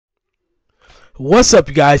What's up,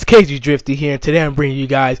 you guys? KG Drifty here, and today I'm bringing you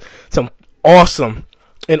guys an awesome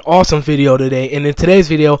video today. And in today's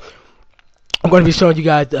video, I'm going to be showing you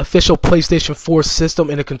guys the official PlayStation 4 system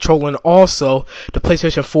and the controller, and also the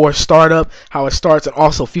PlayStation 4 startup, how it starts, and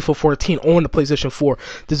also FIFA 14 on the PlayStation 4.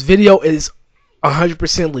 This video is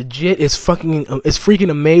 100% legit. It's freaking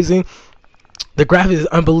amazing. The graphics is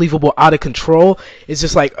unbelievable, out of control. It's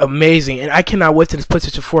just like amazing, and I cannot wait till this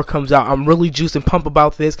PlayStation 4 comes out. I'm really juiced and pumped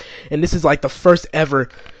about this, and this is like the first ever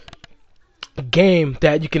game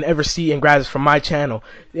that you can ever see and graphics from my channel.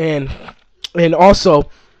 And also,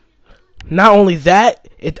 not only that,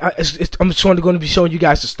 I'm going to be showing you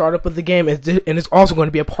guys the startup of the game, and it's also going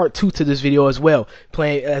to be a part 2 to this video as well,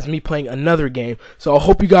 me playing another game. So I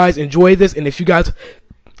hope you guys enjoy this, and if you guys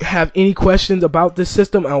have any questions about this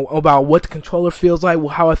system, about what the controller feels like,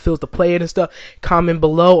 how it feels to play it and stuff, comment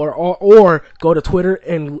below, or go to Twitter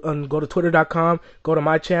and go to twitter.com, go to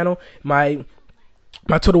my channel.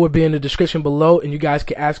 My Twitter will be in the description below, and you guys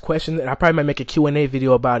can ask questions, and I probably might make a Q&A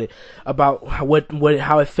video about it, about how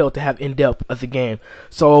it felt to have in-depth of the game.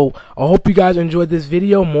 So I hope you guys enjoyed this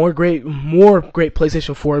video. More great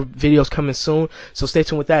PlayStation 4 videos coming soon, so stay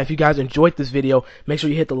tuned with that. If you guys enjoyed this video, make sure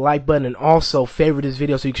you hit the like button, and also favorite this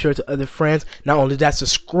video so you can share it to other friends. Not only that,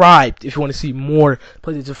 subscribe if you want to see more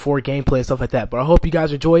PlayStation 4 gameplay and stuff like that. But I hope you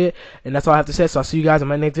guys enjoy it, and that's all I have to say. So I'll see you guys in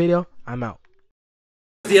my next video. I'm out.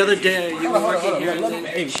 The other day, you were working here.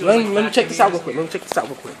 Let me check this out real quick. Look at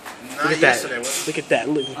that. Look at that.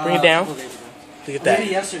 Look, bring it down. Look at that.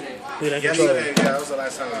 Maybe yesterday. Look at that controller. Yeah, that was the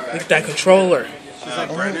last time. Look at that controller.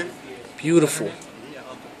 Brandon? Beautiful.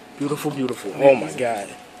 Oh my god.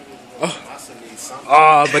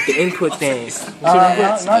 Oh, but the input thing. Not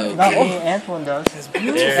me, Antoine does.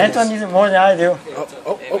 Antoine uses it more than I do.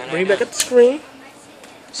 Oh, bring it back up the screen.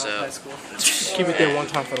 So, Keep it there one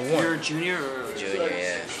time for the one. You're a junior or? Junior,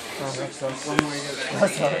 yeah.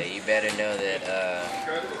 Yeah, you better know that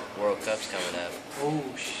World Cup's coming up. Oh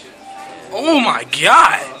shit. Oh my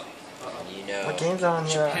god. You know, What game's on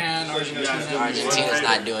here? Japan, Argentina. Argentina's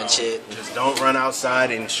not doing shit. Just don't run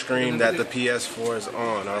outside and scream that the PS4 is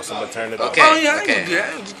on, or else I'm gonna turn it off. Okay. Oh yeah, I okay. can do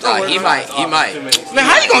that. He might. Man,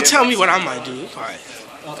 how you gonna tell me what I might do?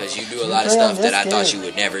 Because you do a lot of stuff that I thought you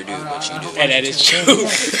would never do, but you do. And that is true.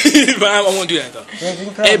 But I won't do that though.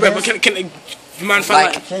 Hey, bro, but can you mind if I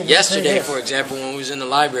Like yesterday, for example, when we was in the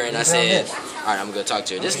library and I said, all right, I'm gonna go talk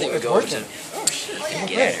to her. This nigga go over to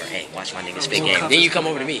get at her. Hey, watch my nigga spit game. Then you come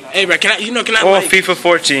over to me. Hey, bro, can I Oh, like, FIFA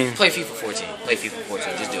 14. Play FIFA 14. Play FIFA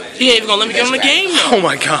 14. Just do it. he ain't even gonna let me get on the game though. Oh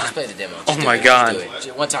my Just god. play the demo. Oh Just my do it. god. Just do it.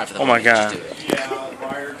 Just one time for the Oh my moment. Just god. do it.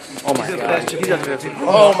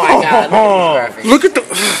 Oh my god. Oh my god. Look at these graphics. Look at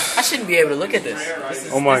the. I shouldn't be able to look at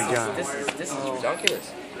this. Oh my god. This is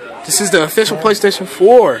ridiculous. This is the official PlayStation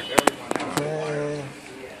 4.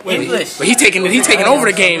 English. But he taking over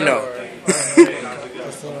the game though.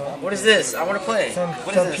 What is this? I want to play.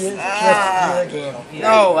 What is this? PS4 game.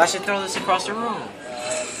 No, I should throw this across the room.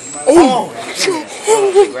 Oh,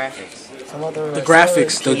 The graphics. Some other the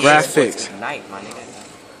graphics. Tonight, my nigga.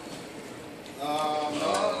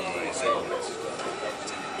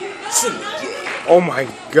 Oh my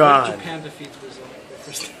god. Japan defeats Brazil.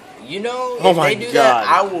 You know, Oh if my they do God. that,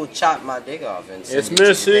 I will chop my dick off and send It's it to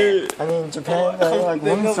Messi. Japan. I mean, Japan, like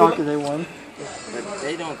women's soccer, they won. But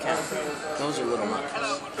they don't count. Those are little monkeys.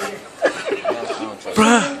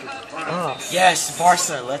 Bruh. Yes,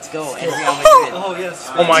 Barca, let's go. And Real Madrid. Oh yes.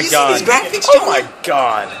 Oh my Do you see god. these graphics, Oh John? my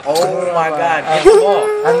god. Oh my god, get the ball.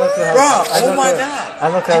 I'm looking at Bro, oh my god.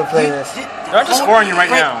 I'm looking how to play this. I'm just scoring you right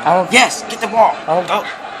now. Yes, get the ball.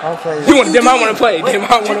 I'll play They this. might want to play. They might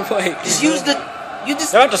want to play. Just use the. You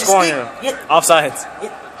just. They're not just scoring stick. you. Offsides.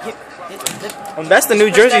 That's the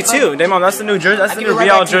New Jersey too. Damn, that's the New Jersey. That's the new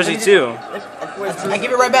Real Jersey too. I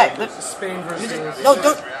give it right back. Spain versus. No,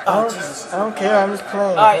 don't. I don't care, I'm just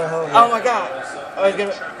playing. Alright. Oh my god.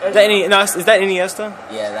 Is that Iniesta?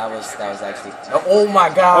 Yeah, that was actually. Oh my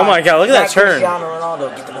god. Oh my god, look at that turn. Cristiano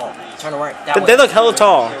Ronaldo, get the ball. Turn right. That They way. look hella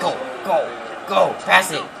tall. Go.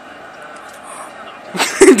 Pass it.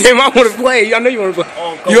 They might want to play. I know you want to play.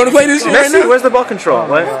 You want to play this shit right Messi, now? where's the ball control?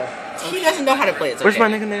 What? He doesn't know how to play it. Where's my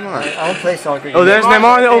nigga Neymar? I don't play soccer. Oh, there's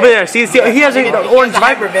Neymar over there. See, he has the orange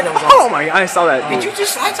viper. Venom's on. Oh my god, I saw that. Did you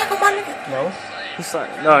just slide tackle my nigga? No.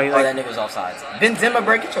 No, he's Oh, like. that nigga's offsides. Benzema,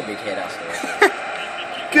 bro, get your big head out there.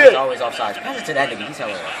 Good. He's always offsides. Pass it to that nigga. He's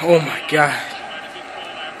hella off. Oh my god.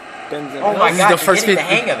 Oh my This is god, the just first getting the bit-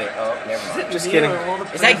 hang of it. Oh, never mind. Just kidding.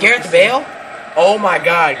 Is that Gareth Bale? Oh my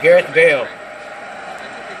god, Gareth Bale.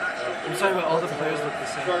 I'm sorry about all the players look the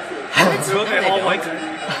same. All white.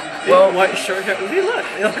 Well, White shirt. Look, they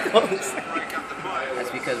look all the same.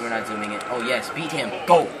 that's because we're not zooming it. Oh yes, beat him.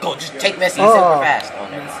 Go, just take Messi super fast. Oh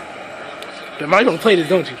no. The Mike don't play this,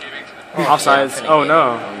 don't you? Offsides. Oh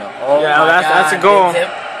no. Oh Yeah, my that's God, a goal.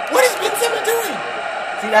 What is Benzema doing?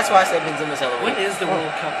 See, that's why I said Benzema's hella When weak. is the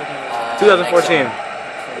World Cup again? 2014.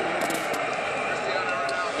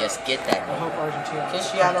 Yes, get that. I hope Argentina.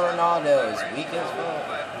 Cristiano Ronaldo is weak as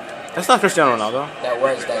fuck. That's not Cristiano Ronaldo. That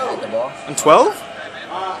was that hit the ball. In 12?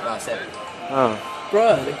 No, 7. Oh.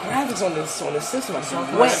 Bruh, the graphics on this system are so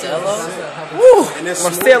Marcelo?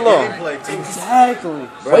 Marcelo. Exactly.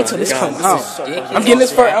 Wait till this comes out. I'm getting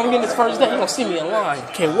this first. I'm getting this first day. You gonna see me in line.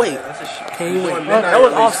 Can't wait. Can't wait. That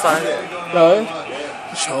was offside. No.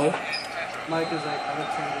 Show. Mike is like, I'm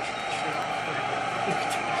gonna turn this shit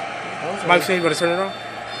off. Mike said you gonna turn it on.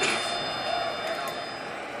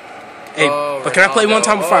 Hey, but can I play one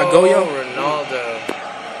time before I go, yo? Ronaldo.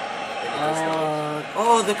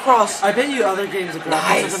 Oh, the cross. I bet you other games the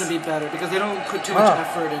graphics are going to be better because they don't put too much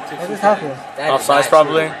effort into What FIFA. just happened? Offsides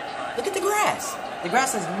probably. Look at the grass. The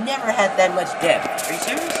grass has never had that much depth. Are you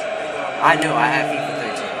serious? I know, I have FIFA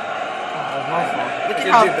 13. Look at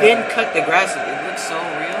how thin cut the grass is. It looks so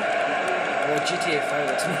real. Well, GTA 5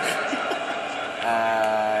 looks more.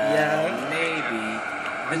 Maybe.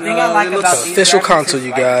 The thing I like about these Official graphics console, is,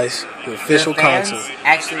 you like, guys. The official the fans console.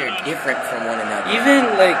 actually are different from one another. Even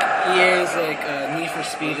like EA's like Need for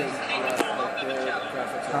Speed is like their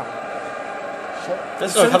graphics are.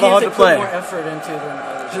 This Some is hella hard games to they put play. more effort into than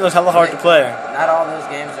others. This is hella hard to play. Not all those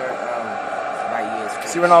games are by EA's.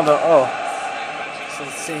 See Ronaldo. Oh. So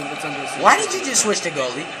it's the same. It's under the same. Why did you just switch to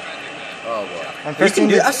goalie? Oh boy. I'm pressing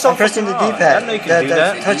do the, that. That's so I'm pressing the fucking hard. D-pad. I know you can do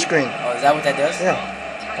that. Touch screen. Oh, is that what that does? Yeah.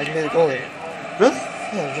 I can get a goalie. Really?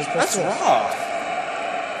 Yeah, just press That's this. raw.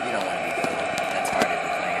 You don't want to be goalie. That's harder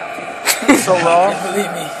than playing out FIFA. So raw.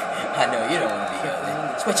 Believe me, I know you don't want to be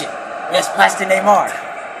goalie. Switch it. Yes, pass to Neymar.